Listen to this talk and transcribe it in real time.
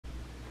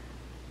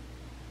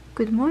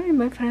Good morning,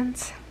 my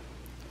friends.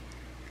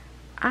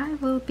 I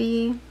will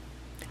be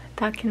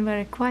talking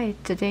very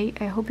quiet today.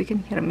 I hope you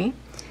can hear me.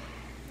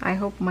 I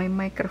hope my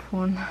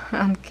microphone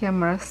and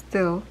camera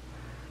still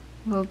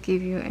will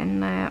give you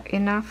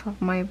enough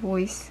of my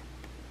voice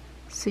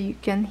so you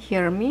can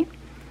hear me.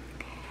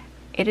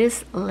 It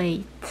is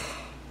late.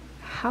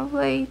 How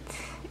late?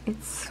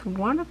 It's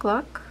 1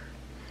 o'clock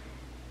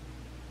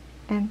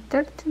and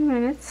 30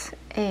 minutes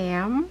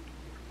a.m.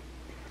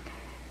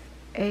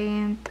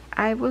 and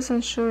I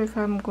wasn't sure if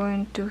I'm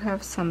going to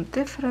have some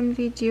different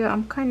video.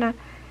 I'm kind of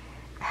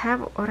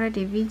have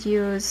already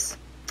videos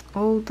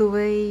all the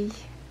way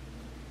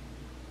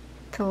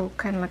till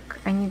kind of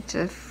like I need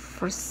to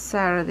for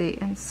Saturday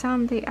and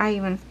Sunday. I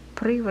even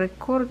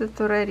pre-recorded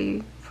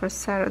already for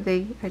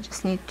Saturday. I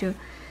just need to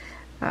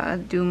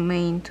do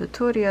main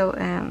tutorial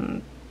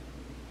and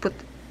put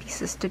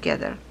pieces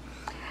together,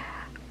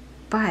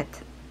 but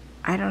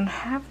I don't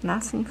have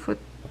nothing for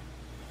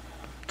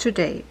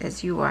today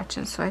as you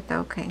watching, so I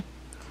thought okay,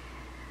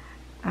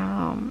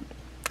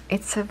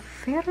 it's a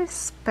very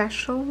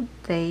special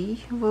day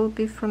will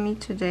be for me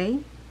today,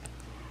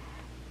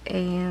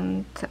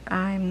 and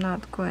I'm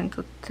not going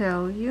to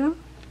tell you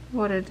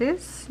what it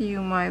is.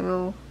 You might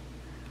will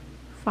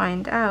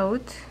find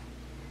out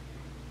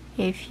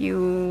if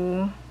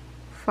you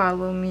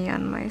follow me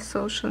on my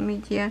social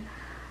media.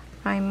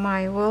 I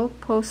might will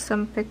post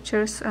some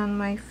pictures on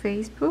my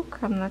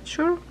Facebook, I'm not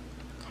sure,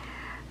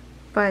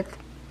 but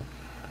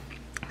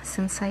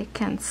since I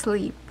can't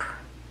sleep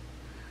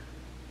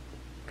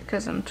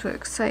because I'm too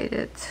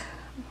excited,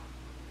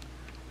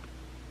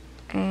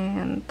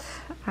 and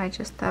I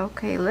just thought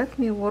okay, let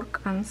me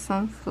work on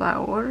some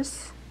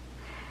flowers,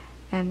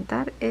 and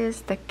that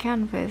is the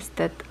canvas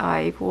that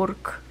I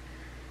work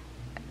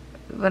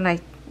when I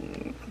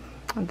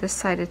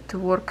decided to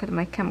work at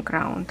my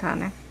campground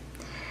on it.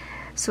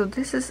 So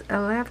this is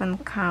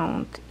 11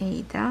 count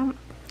Ada,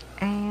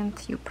 and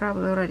you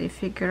probably already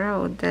figure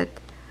out that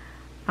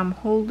I'm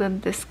holding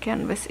this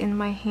canvas in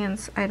my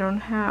hands. I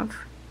don't have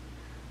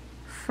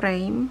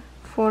frame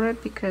for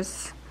it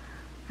because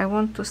I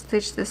want to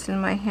stitch this in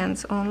my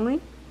hands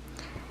only,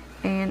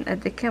 and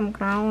at the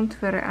campground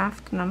very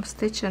often I'm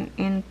stitching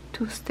in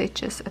 2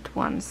 stitches at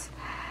once.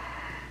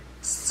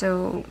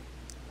 So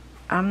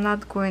I'm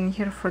not going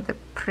here for the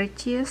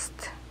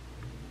prettiest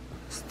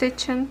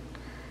stitching,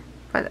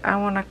 but I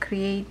want to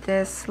create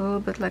this a little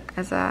bit like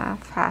as a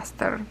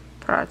faster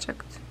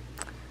project.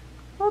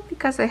 Well,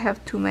 because I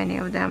have too many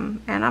of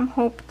them, and I'm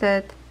hope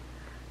that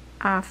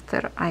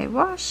after I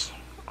wash,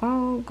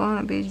 all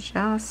gonna be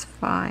just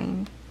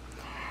fine.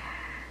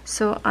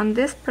 So on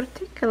this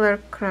particular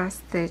cross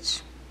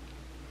stitch,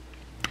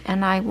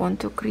 and I want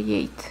to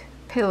create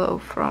pillow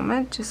from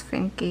it, just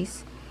in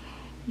case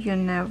you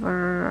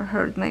never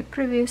heard my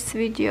previous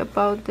video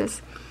about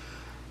this.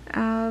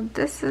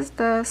 This is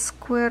the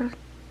square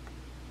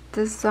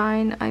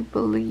design, I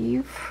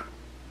believe.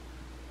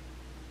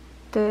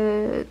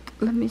 That,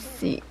 let me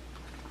see.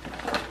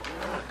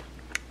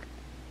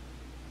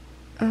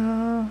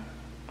 Oh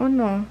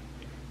no,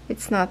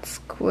 it's not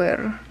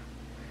square.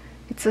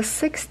 It's a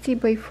 60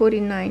 by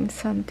 49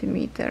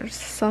 centimeters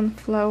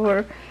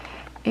sunflower,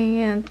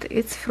 and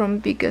it's from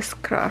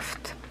Biggest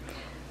Craft.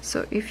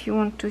 So if you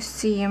want to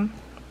see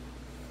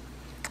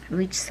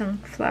which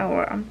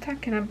sunflower I'm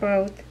talking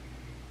about,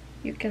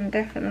 you can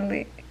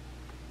definitely.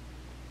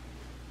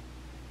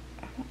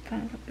 Hold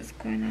on, what is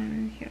going on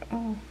in here?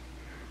 Oh,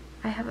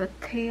 I have a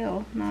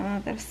tail on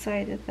the other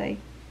side that I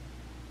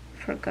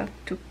forgot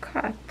to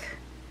cut,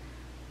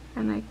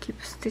 and I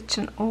keep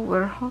stitching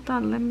over. Hold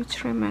on, let me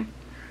trim it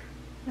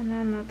on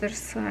another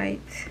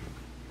side.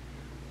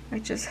 I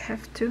just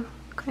have to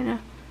kind of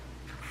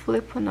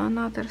flip on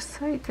another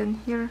side, and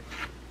here,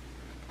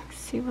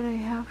 see what I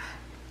have.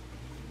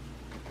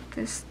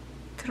 This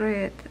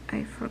thread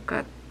I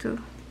forgot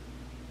to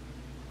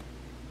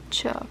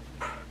chop.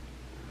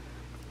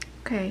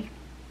 Okay,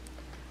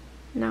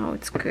 now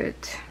it's good.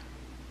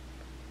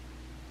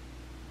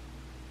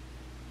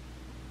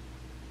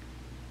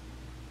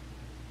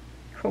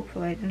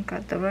 Hopefully I didn't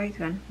cut the right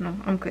one. No,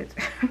 I'm good.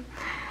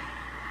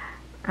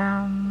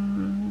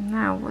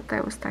 Now what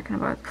I was talking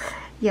about.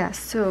 Yeah,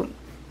 so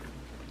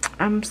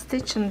I'm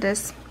stitching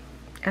this,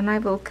 and I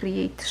will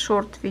create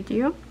short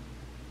video.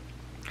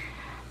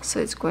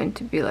 So it's going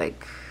to be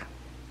like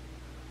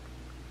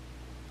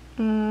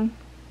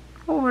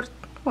over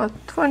what,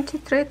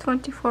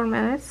 23-24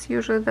 minutes.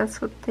 Usually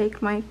that's what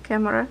take my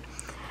camera.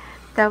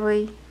 That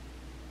way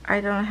I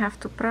don't have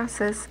to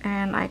process,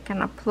 and I can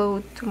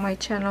upload to my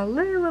channel a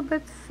little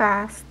bit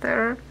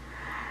faster,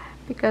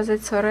 because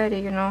it's already,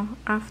 you know,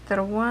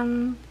 after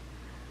 1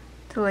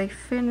 till I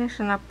finish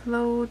and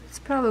upload, it's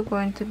probably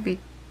going to be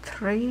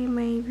 3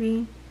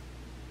 maybe.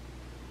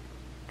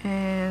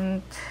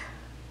 And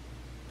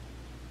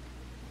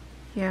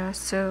yeah,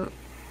 so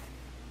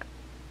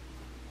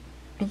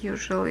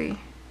usually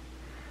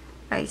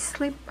I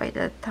sleep by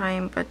that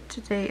time, but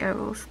today I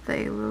will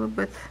stay a little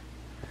bit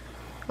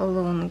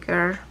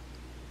longer.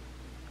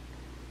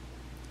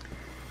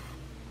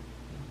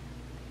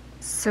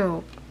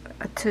 So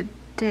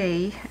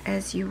today,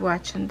 as you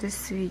watch on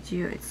this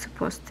video, it's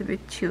supposed to be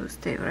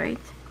Tuesday, right?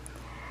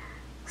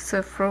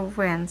 So for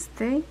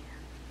Wednesday,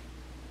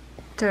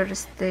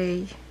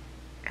 Thursday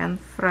and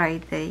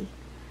Friday,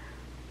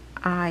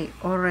 I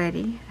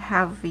already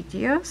have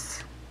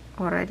videos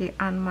already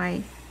on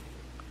my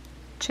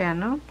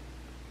channel.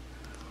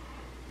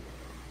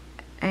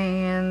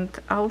 And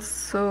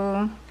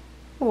also,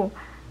 oh,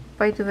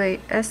 by the way,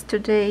 as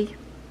today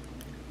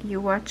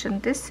you watching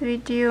this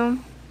video,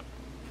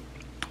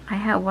 I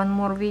have one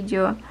more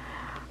video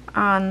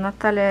on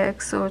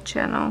Nataliyaxo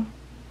channel.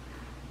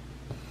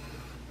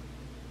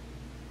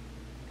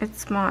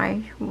 It's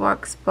my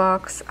wax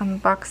box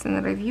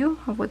unboxing review.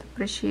 I would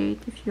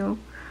appreciate if you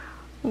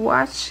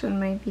watch and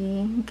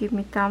maybe give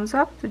me thumbs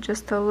up to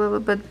just a little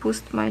bit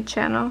boost my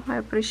channel. I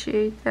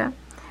appreciate that.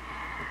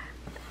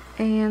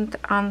 And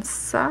on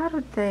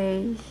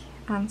Saturday,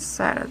 I'm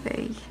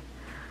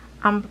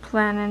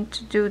planning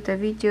to do the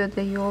video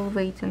that you're all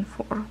waiting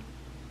for.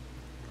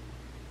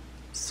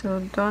 So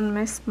don't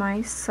miss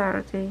my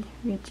Saturday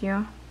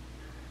video,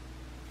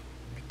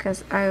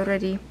 because I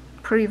already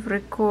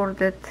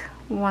pre-recorded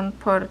one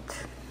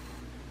part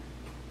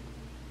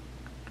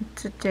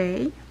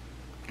today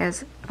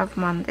as of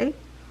Monday,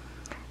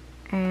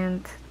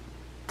 and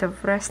the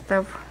rest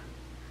of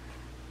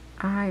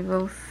I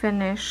will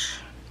finish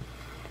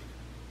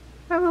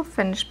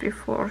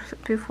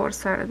before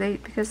Saturday,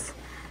 because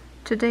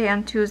today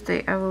and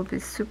Tuesday I will be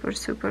super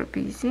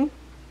busy.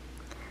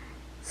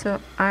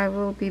 So I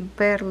will be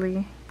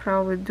barely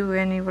probably do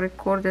any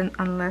recording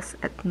unless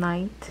at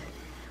night,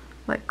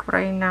 like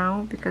right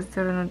now, because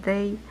during the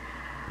day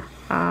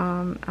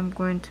I'm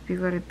going to be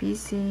very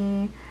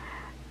busy.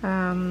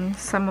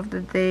 Some of the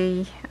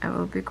day I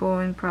will be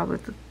going probably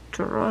to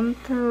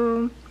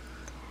Toronto,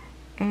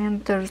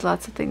 and there's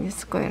lots of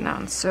things going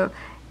on, so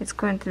it's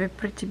going to be a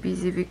pretty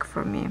busy week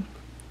for me.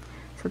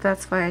 So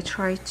that's why I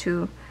try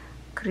to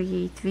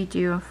create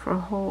video for a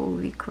whole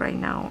week right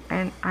now,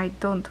 and I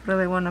don't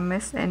really want to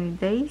miss any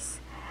days,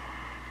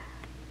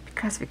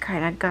 because we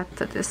kind of got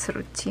to this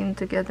routine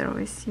together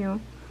with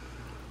you.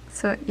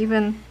 So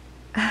even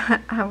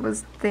I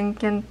was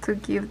thinking to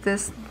give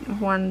this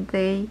one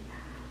day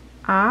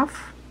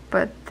off,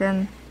 but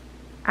then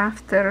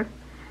after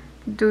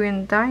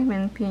doing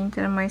diamond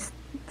painting in my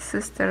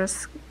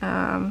sister's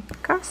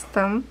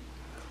custom,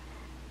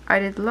 I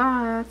did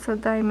lots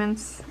of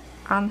diamonds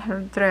on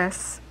her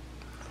dress.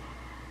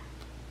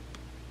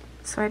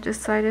 So I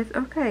decided,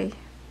 okay,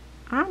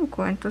 I'm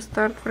going to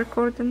start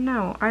recording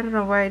now. I don't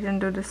know why I didn't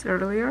do this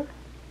earlier,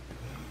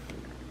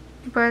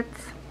 but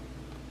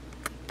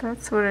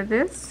that's what it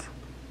is.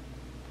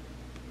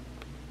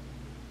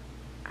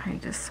 I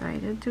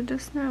decided to do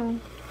this now.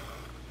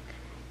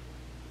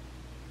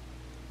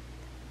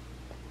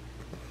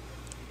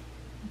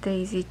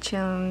 Daisy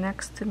chilling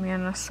next to me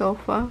on a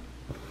sofa.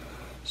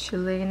 She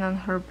laying on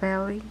her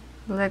belly,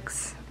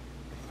 legs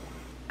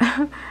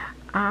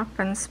up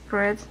and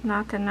spread,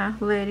 not in a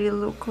lady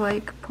look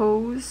like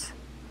pose,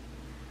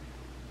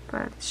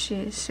 but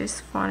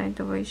she's funny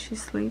the way she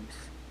sleeps.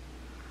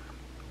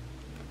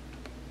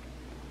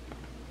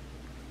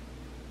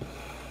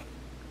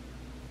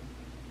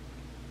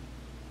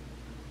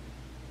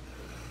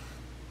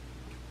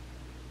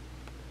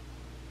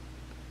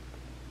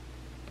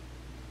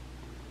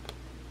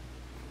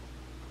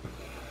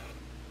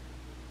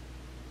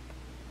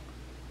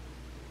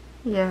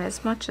 Yeah,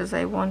 as much as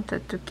I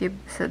wanted to keep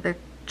the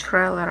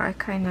trailer, I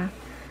kind of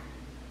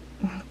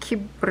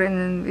keep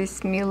bringing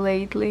with me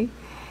lately,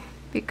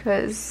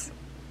 because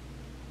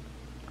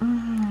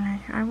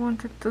I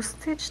wanted to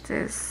stitch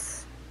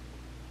this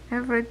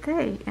every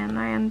day and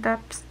I end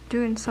up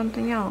doing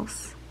something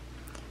else.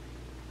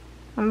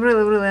 I'm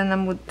really in the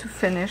mood to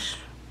finish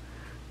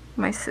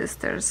my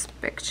sister's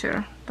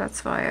picture.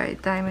 That's why I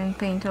diamond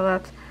paint a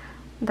lot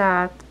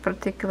that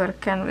particular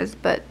canvas,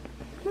 but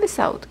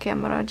without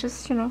camera,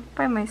 just, you know,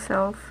 by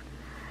myself,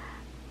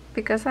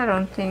 because I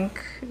don't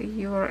think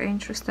you're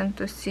interested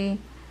to see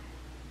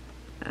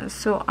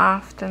so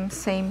often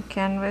same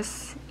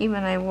canvas.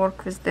 Even I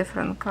work with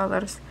different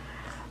colors.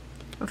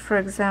 For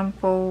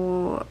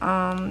example,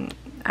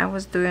 I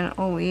was doing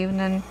all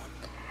evening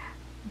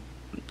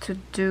to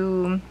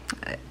do,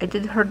 I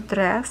did her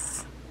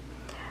dress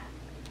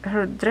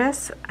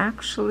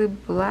actually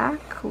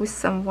black with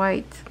some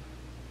white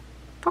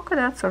polka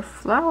dots or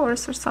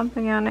flowers or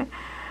something on it,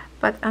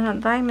 but on a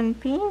diamond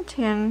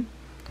painting,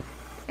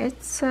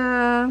 it's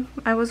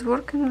I was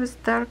working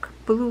with dark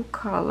blue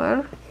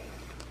color,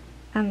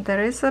 and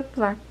there is a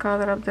black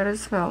color up there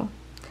as well.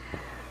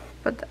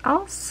 But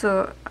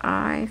also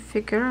I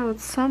figure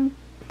out something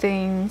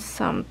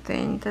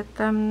that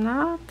I'm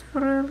not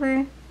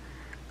really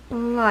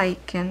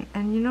liking.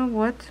 And you know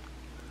what?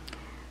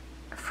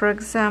 For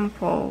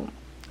example,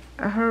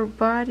 her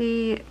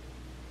body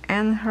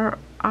and her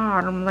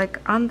arm,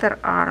 like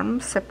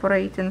underarm,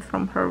 separating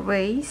from her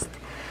waist,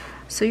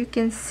 so you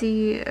can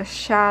see a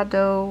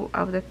shadow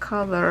of the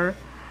color,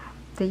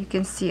 that you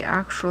can see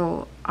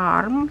actual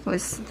arm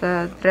with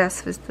the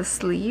dress with the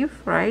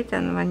sleeve, right?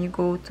 And when you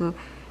go to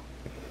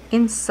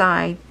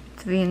inside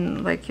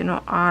between, like, you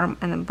know, arm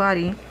and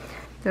body,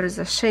 there is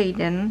a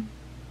shading,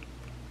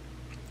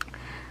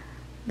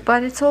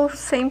 but it's all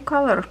same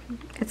color.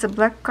 It's a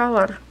black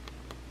color,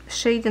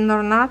 shading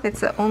or not.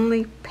 It's the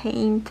only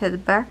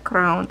painted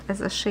background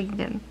as a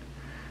shading,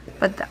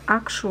 but the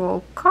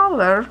actual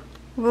color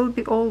will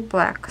be all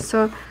black.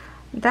 So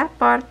that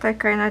part I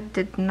kind of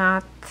did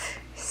not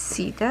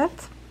see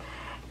that,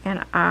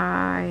 and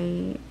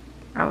I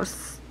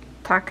was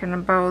talking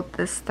about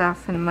this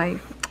stuff in my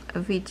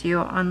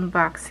video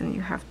unboxing.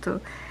 You have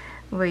to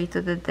wait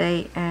to the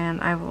day and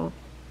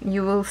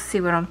you will see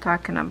what I'm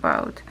talking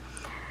about.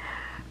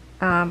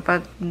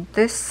 But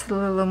this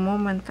little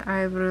moment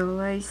I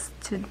realized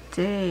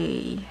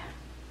today,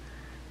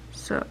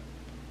 so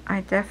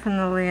I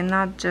definitely,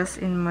 not just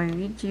in my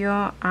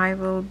video, I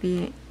will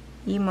be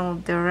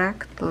emailed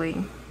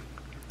directly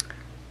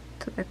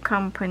to the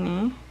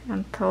company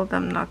and tell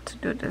them not to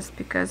do this,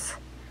 because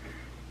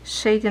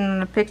shading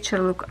on a picture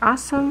look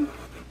awesome,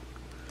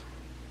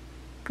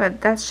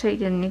 but that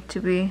shading need to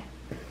be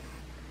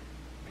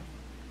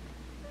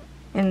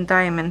in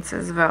diamonds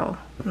as well,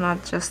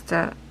 not just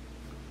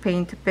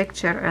paint a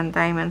picture and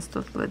diamonds,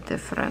 totally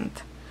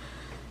different.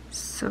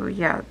 So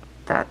yeah,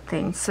 that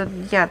thing. So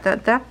yeah,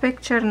 that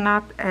picture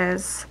not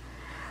as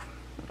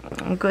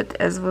good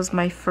as was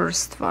my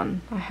first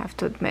one, I have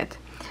to admit.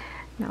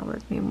 Now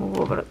let me move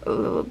over a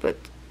little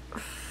bit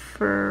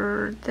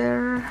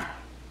further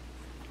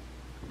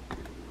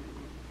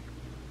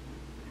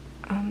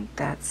on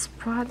that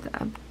spot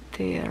up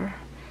there.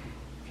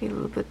 Okay, a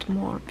little bit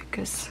more,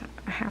 because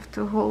I have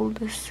to hold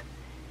this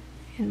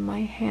in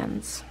my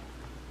hands.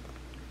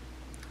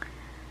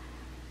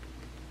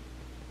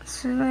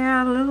 So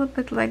yeah, a little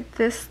bit like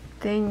this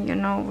thing, you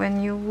know,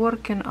 when you're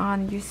working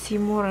on, you see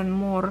more and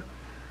more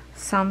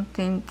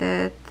something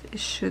that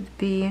should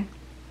be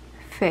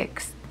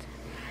fixed.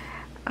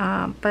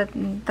 But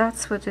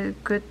that's what is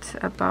good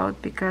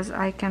about, because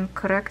I can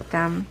correct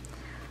them.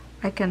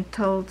 I can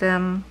tell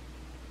them,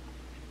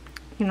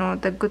 you know,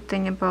 the good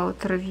thing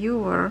about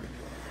reviewer,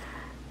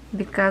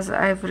 because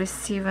I've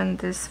received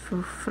this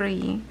for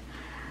free,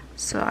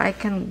 so I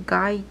can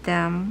guide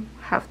them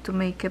how to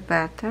make it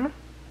better.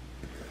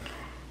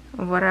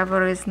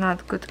 Whatever is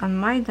not good on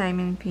my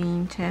diamond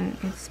painting,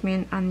 it's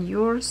mean on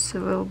yours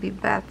will be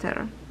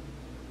better.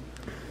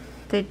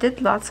 They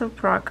did lots of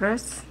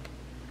progress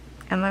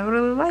and I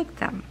really like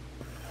them.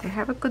 They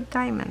have a good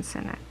diamonds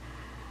in it.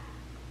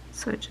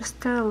 So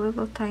just a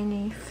little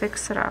tiny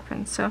fixer up.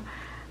 And so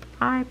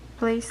I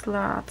place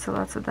lots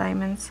of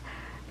diamonds.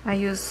 I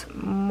use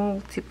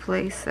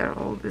multi-placer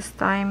all this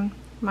time,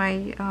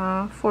 my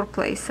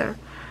 4-placer.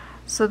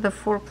 So the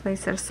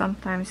 4-placer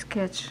sometimes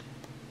catch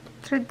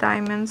 3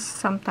 diamonds,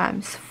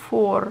 sometimes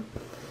 4.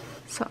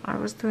 So I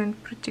was doing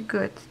pretty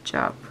good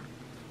job.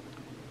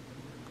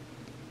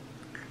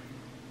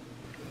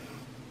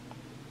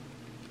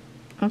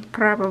 And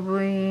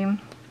probably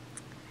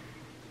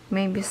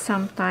maybe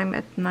sometime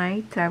at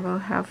night I will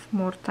have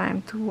more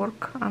time to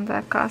work on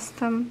that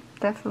custom.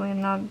 Definitely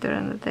not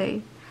during the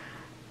day.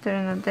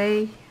 During the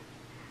day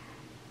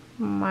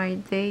my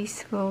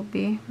days will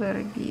be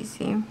very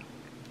busy.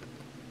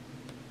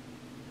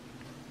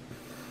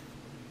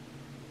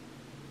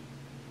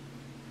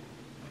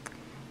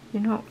 You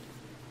know,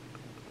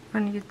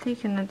 when you're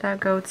taking a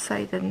dog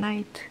outside at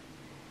night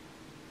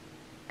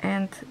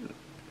and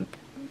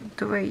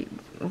the way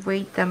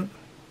wait them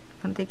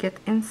when they get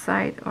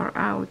inside or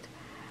out,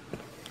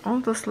 all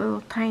those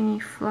little tiny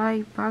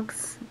fly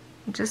bugs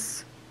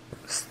just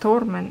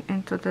storming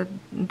into the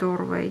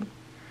doorway.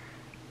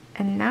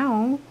 And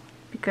now,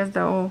 because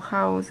the whole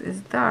house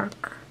is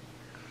dark,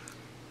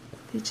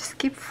 they just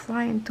keep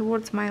flying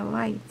towards my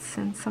lights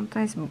and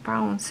sometimes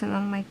bouncing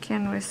on my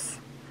canvas.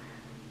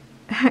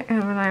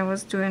 And when I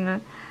was doing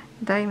a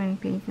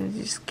diamond painting,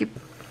 they just keep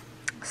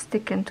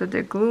sticking to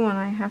the glue and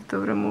I have to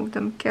remove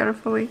them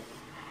carefully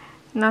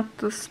not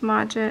to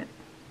smudge it.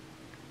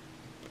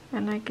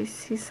 And I can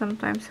see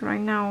sometimes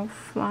right now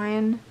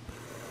flying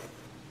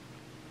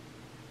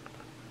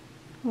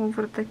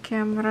over the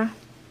camera.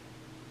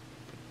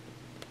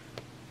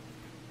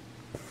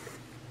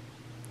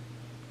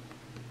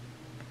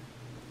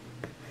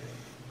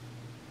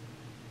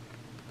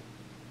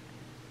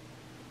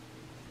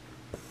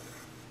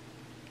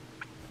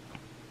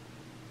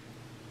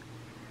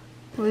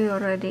 We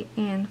already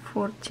in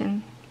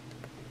 14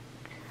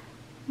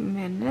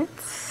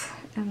 minutes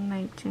and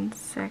 19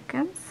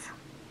 seconds.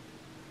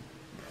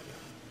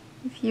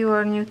 If you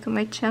are new to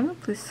my channel,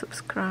 please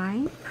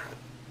subscribe.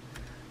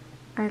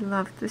 I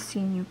love to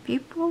see new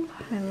people.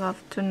 I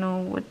love to know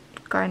what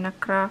kind of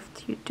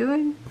craft you're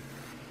doing.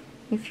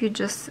 If you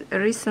just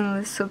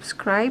recently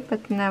subscribed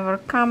but never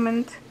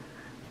comment,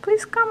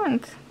 please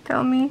comment.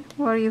 Tell me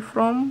where you're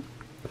from.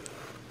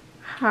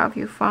 Have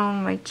you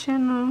found my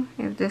channel?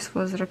 If this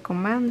was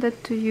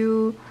recommended to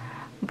you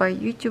by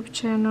YouTube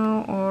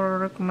channel or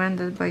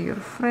recommended by your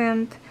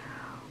friend,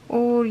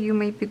 or you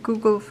maybe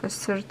Google for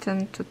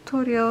certain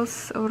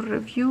tutorials or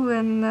review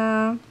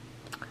and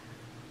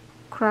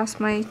cross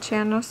my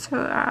channel.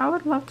 So I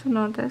would love to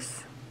know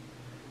this.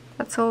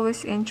 That's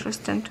always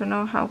interesting to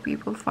know how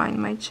people find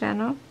my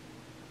channel.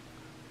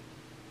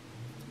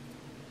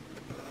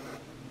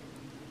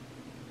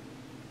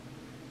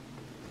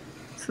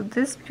 So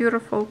this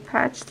beautiful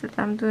patch that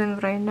I'm doing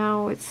right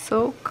now, it's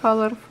so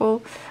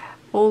colorful.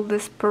 All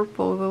this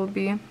purple will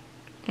be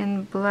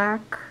in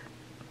black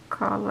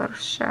color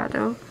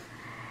shadow,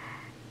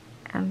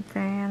 and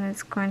then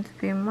it's going to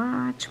be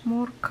much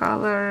more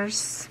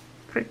colors,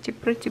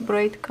 pretty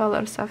bright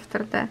colors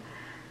after that.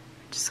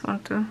 I just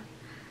want to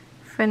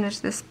finish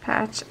this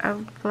patch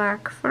of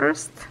black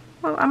first.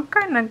 Well, I'm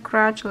kind of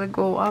gradually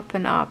go up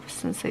and up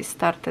since I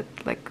started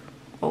like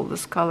all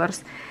these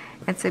colors.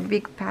 It's a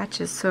big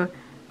patches, so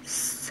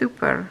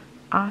super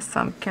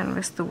awesome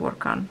canvas to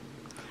work on.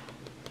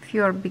 If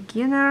you're a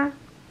beginner,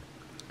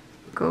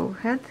 go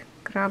ahead,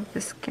 grab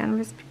this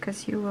canvas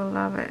because you will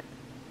love it.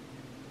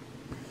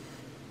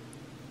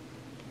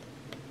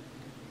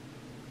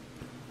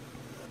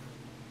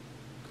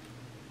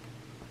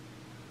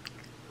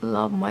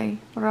 Love my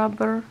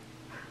rubber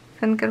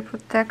finger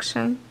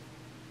protection.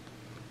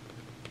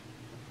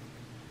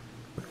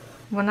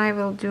 When I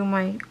will do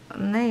my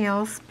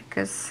nails,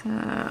 because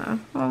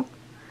well,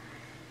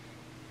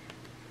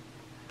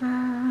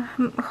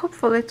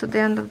 hopefully to the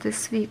end of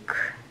this week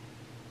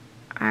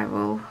I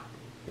will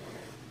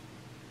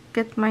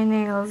get my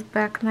nails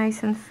back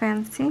nice and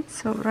fancy.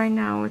 So right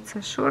now it's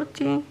a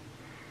shorty,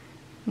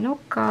 no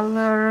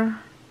color,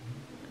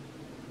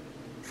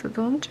 so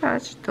don't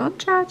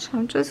judge,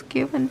 I'm just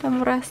giving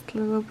them rest a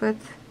little bit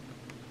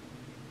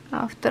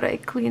after I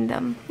clean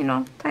them. You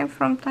know, time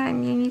from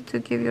time you need to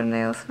give your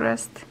nails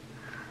rest,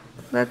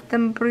 let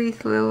them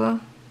breathe a little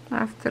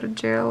after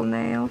gel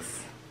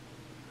nails.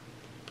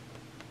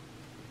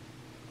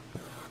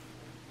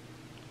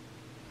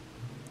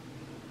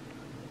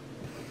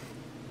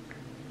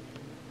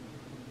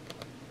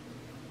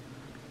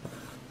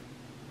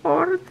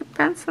 Or it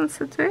depends on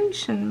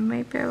situation.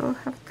 Maybe I will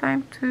have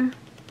time to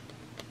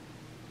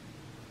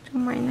do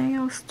my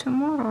nails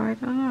tomorrow, I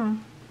don't know.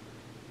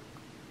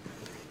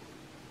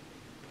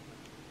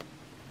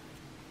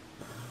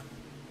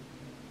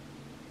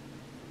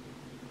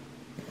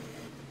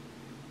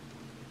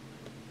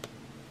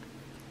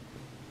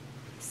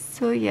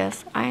 So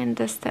yes, I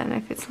understand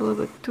if it's a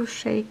little bit too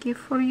shaky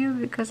for you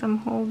because I'm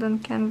holding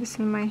canvas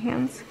in my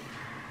hands.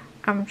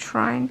 I'm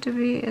trying to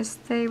be as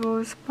stable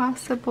as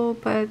possible,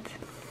 but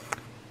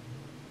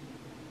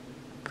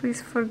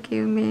please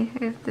forgive me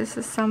if this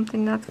is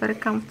something not very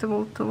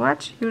comfortable to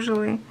watch.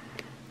 Usually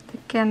the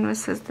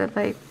canvases that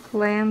I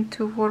plan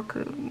to work,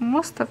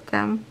 most of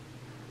them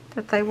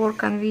that I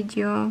work on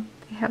video,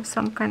 they have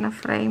some kind of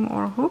frame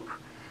or hoop,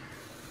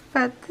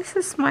 but this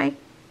is my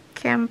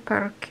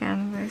camper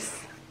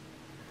canvas,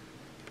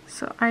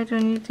 so I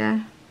don't need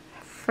a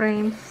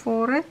frame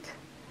for it.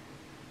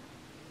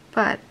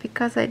 But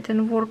because I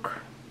didn't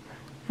work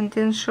and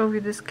didn't show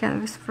you this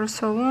canvas for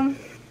so long,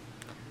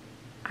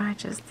 I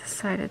just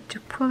decided to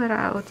pull it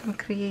out and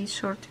create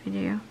short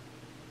video.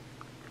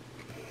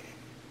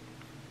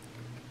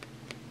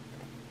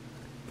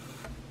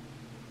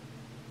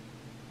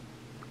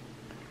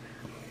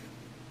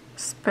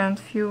 Spent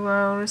few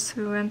hours,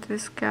 we went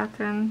with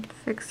Catherine,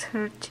 fixed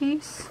her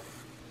teeth.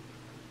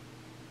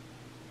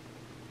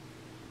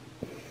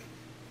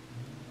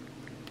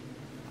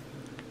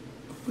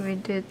 We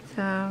did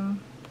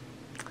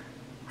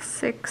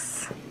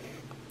 6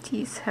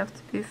 teeth have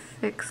to be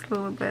fixed a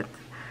little bit.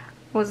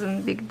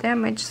 Wasn't big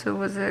damage, so it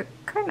was a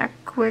kind of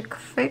quick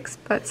fix,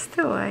 but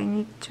still I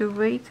need to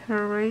wait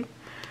her, right?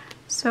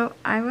 So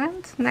I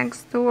went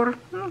next door,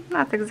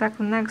 not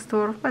exactly next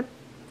door, but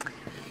a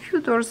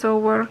few doors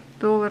over,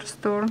 dollar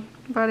store,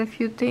 bought a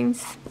few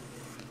things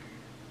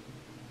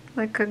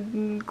like a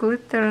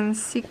glitter and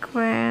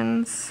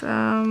sequins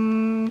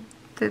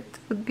that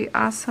would be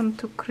awesome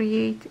to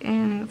create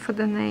in for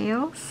the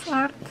nails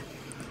art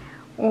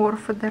or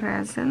for the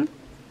resin.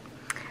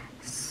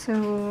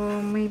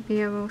 So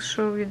maybe I will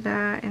show you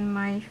that in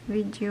my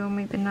video,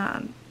 maybe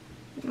not,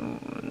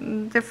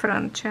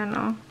 different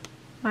channel.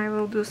 I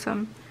will do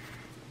some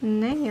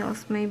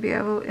nails, maybe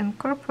I will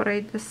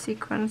incorporate the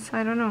sequence,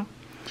 I don't know.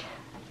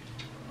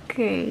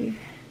 Okay,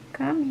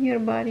 come here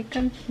buddy,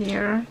 come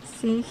here.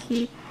 See,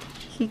 he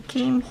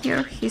came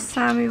here, he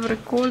saw me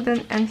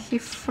recording and he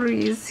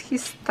freeze, he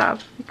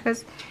stopped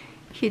because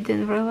he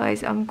didn't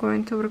realize I'm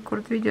going to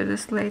record video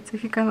this late, so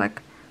he kind of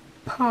like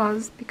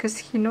pause because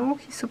he know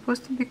he's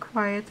supposed to be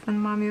quiet when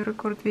mommy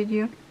record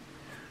video.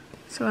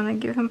 So when I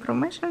give him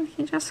permission,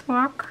 he just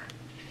walk.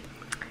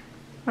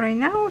 Right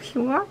now he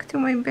walked to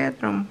my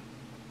bedroom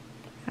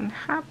and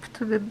hop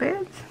to the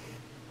bed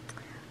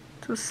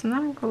to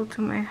snuggle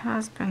to my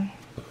husband.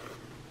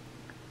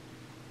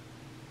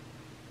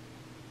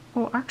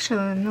 Oh,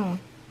 actually no,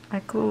 I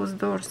closed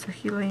the door, so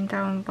he laying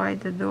down by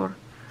the door,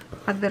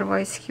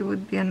 otherwise he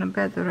would be on the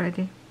bed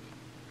already.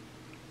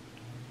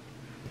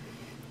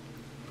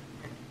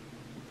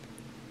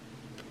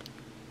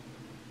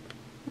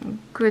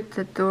 Good,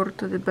 the door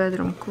to the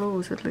bedroom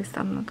closed, at least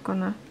I'm not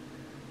gonna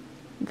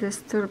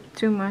disturb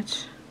too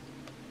much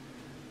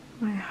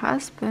my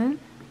husband.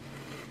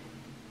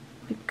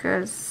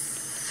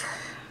 because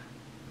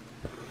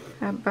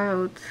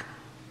about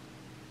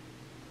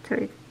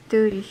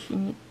 3:30 he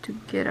needs to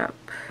get up.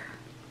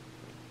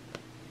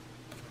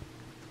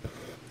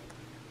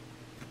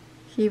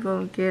 He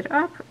will get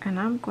up and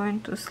I'm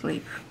going to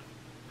sleep.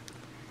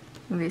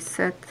 We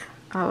set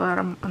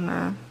alarm on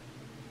a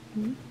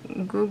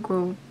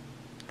Google,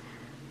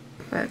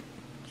 but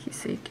he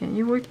said, can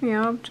you wake me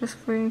up just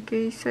for in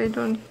case I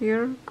don't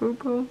hear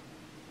Google?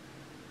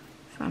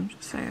 So I'm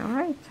just saying,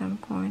 alright, I'm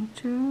going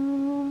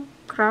to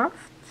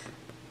craft.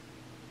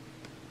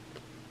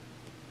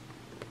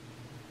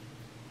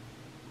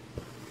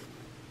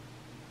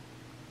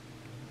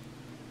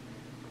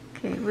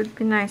 Okay, it would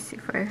be nice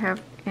if I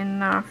have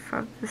enough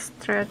of this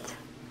thread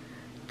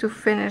to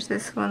finish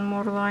this one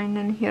more line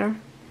in here.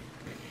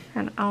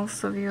 And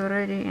also we are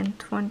already in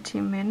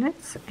 20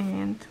 minutes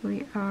and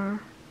we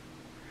are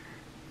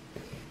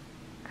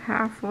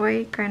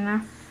halfway kind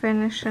of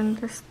finishing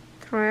this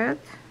thread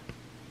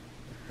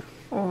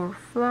or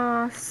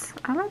floss.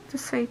 I like to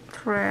say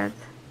thread.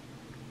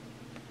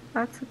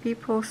 Lots of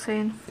people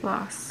saying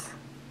floss.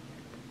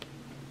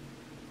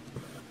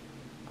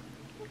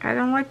 I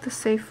don't like to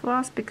say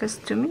floss because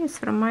to me it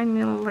reminds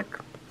me of like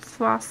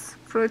floss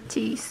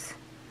fruities.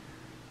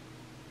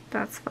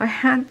 That's why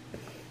I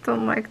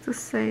don't like to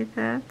say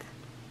that.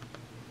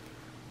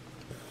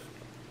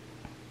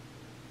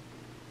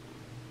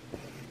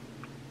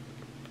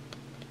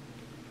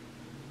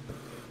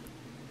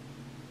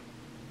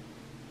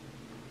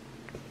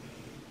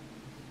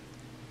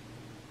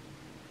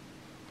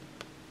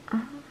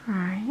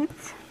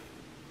 Alright.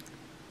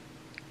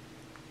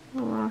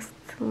 Last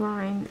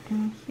line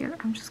in here.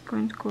 I'm just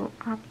going to go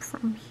up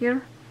from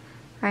here.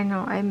 I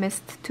know I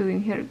missed two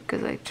in here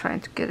because I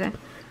tried to get a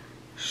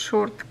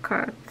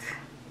shortcut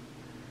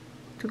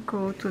to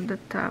go to the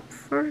top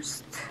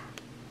first.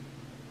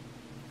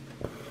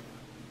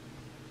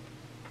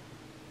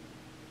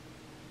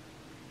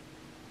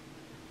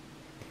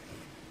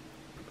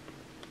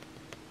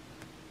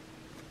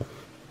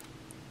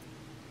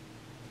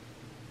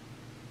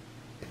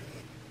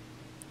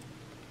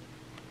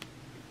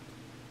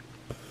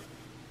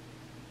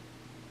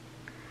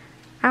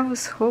 I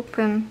was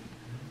hoping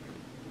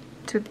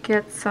to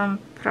get some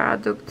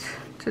product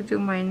to do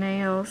my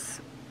nails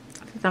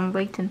that I'm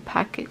waiting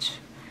package,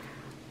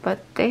 but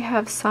they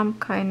have some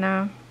kind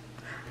of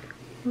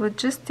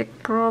logistic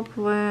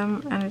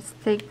problem and it's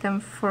take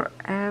them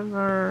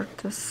forever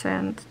to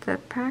send the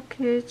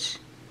package.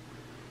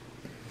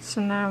 So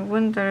now I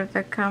wonder if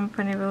the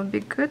company will be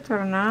good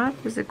or not.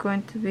 Is it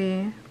going to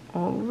be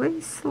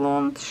always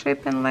long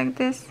shipping like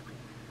this?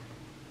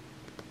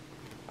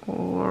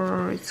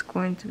 Or it's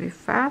going to be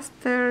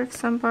faster if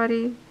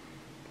somebody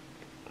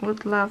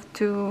would love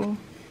to,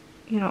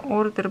 you know,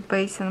 order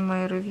based on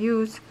my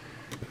reviews.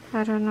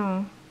 I don't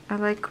know. I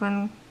like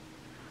when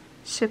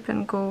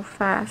shipping go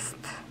fast.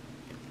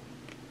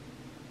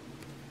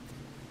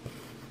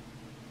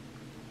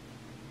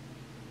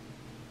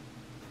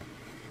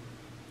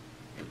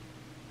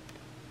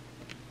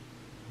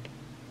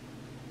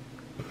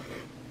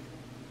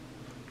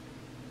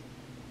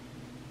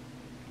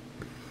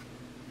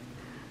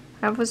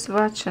 I was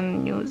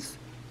watching news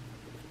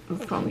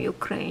from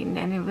Ukraine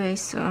anyway,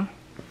 so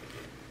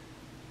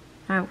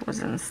I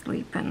wasn't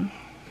sleeping.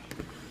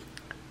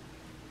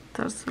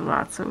 There's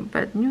lots of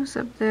bad news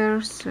up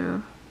there,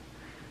 so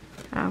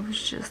I was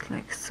just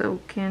like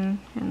soaking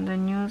in the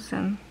news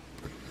and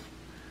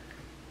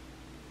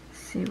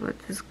see what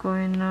is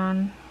going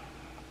on.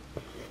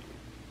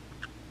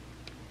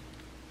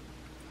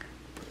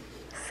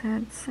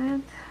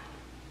 Sad.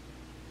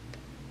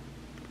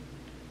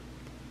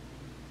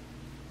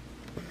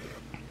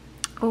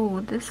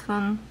 Oh, this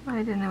one, I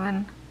didn't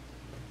even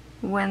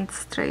went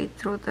straight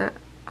through the,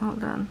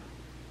 hold on.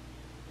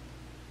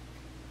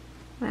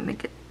 Let me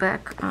get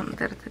back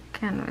under the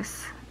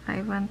canvas.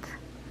 I went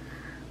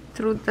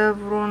through the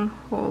wrong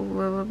hole a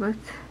little bit.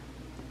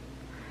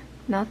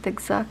 Not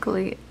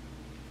exactly,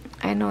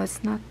 I know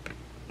it's not,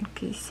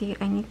 okay, see,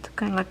 I need to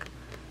kind of like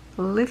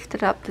lift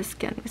it up this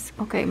canvas.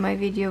 Okay, my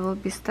video will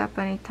be stopped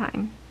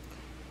anytime.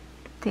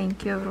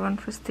 Thank you everyone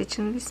for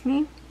stitching with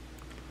me.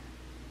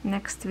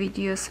 Next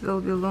videos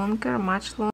will be longer, much longer.